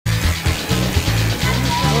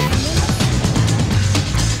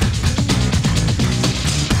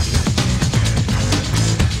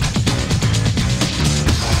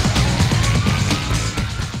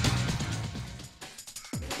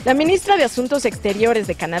La ministra de Asuntos Exteriores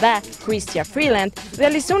de Canadá, Chrystia Freeland,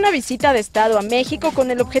 realizó una visita de Estado a México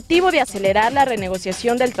con el objetivo de acelerar la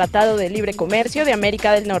renegociación del Tratado de Libre Comercio de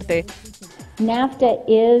América del Norte. NAFTA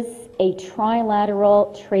is a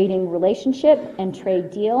trilateral trading relationship and trade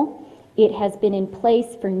deal. It has been in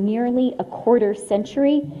place for nearly a quarter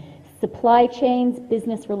century. Supply chains,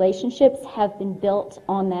 business relationships have been built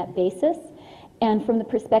on that basis. And from the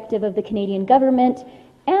perspective of the Canadian government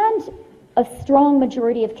and a strong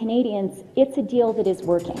majority of Canadians, it's a deal that is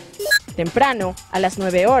working. Temprano, a las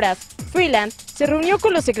 9 horas, Freeland se reunió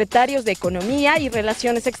con los secretarios de Economía y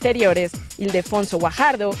Relaciones Exteriores, Ildefonso,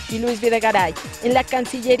 Guajardo y Luis Videgaray, en la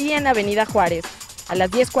Cancillería en Avenida Juárez. A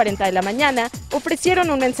las 10:40 de la mañana ofrecieron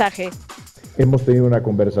un mensaje. Hemos tenido una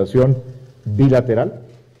conversación bilateral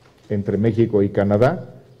entre México y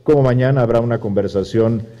Canadá, como mañana habrá una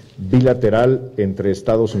conversación bilateral entre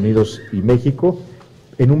Estados Unidos y México,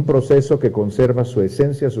 en un proceso que conserva su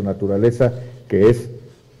esencia, su naturaleza, que es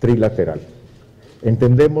trilateral.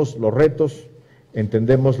 Entendemos los retos,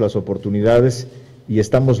 entendemos las oportunidades y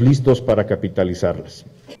estamos listos para capitalizarlas.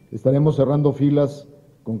 Estaremos cerrando filas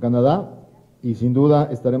con Canadá y sin duda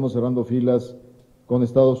estaremos cerrando filas con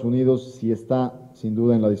Estados Unidos si está sin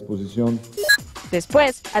duda en la disposición.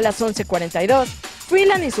 Después, a las 11:42,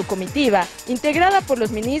 Freeland y su comitiva, integrada por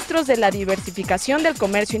los ministros de la Diversificación del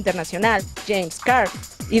Comercio Internacional, James Carr,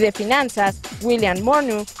 y de Finanzas, William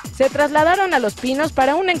Morneau, se trasladaron a Los Pinos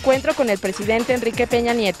para un encuentro con el presidente Enrique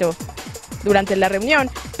Peña Nieto. Durante la reunión,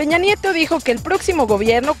 Peña Nieto dijo que el próximo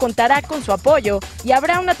gobierno contará con su apoyo y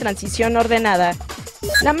habrá una transición ordenada.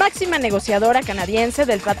 La máxima negociadora canadiense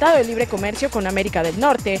del Tratado de Libre Comercio con América del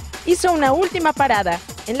Norte hizo una última parada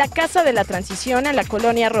en la Casa de la Transición en la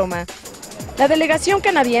colonia Roma. La delegación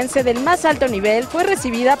canadiense del más alto nivel fue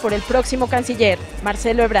recibida por el próximo canciller,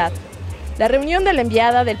 Marcelo Ebrard. La reunión de la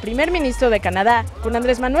enviada del primer ministro de Canadá con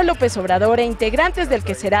Andrés Manuel López Obrador e integrantes del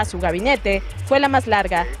que será su gabinete fue la más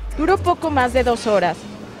larga. Duró poco más de 2 horas.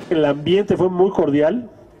 El ambiente fue muy cordial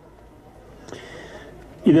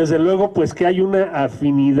y desde luego pues que hay una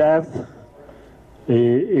afinidad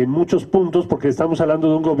en muchos puntos, porque estamos hablando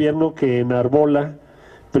de un gobierno que enarbola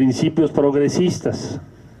principios progresistas,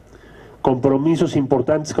 compromisos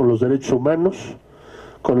importantes con los derechos humanos,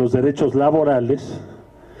 con los derechos laborales,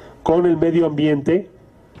 con el medio ambiente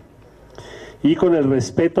y con el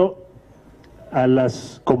respeto a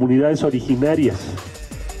las comunidades originarias.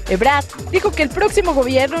 Ebrard dijo que el próximo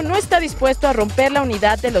gobierno no está dispuesto a romper la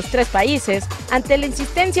unidad de los 3 países ante la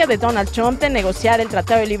insistencia de Donald Trump de negociar el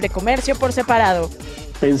Tratado de Libre Comercio por separado.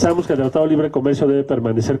 Pensamos que el Tratado de Libre Comercio debe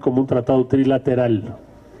permanecer como un tratado trilateral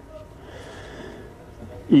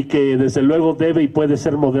y que desde luego debe y puede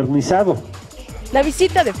ser modernizado. La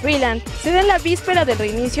visita de Freeland se da en la víspera del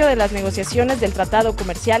reinicio de las negociaciones del Tratado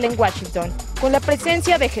Comercial en Washington, con la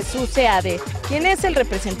presencia de Jesús Seade, quien es el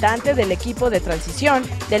representante del equipo de transición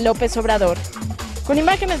de López Obrador. Con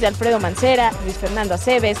imágenes de Alfredo Mancera, Luis Fernando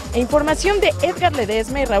Aceves e información de Edgar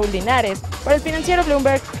Ledesma y Raúl Linares, para el financiero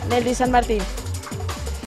Bloomberg, Nelly San Martín.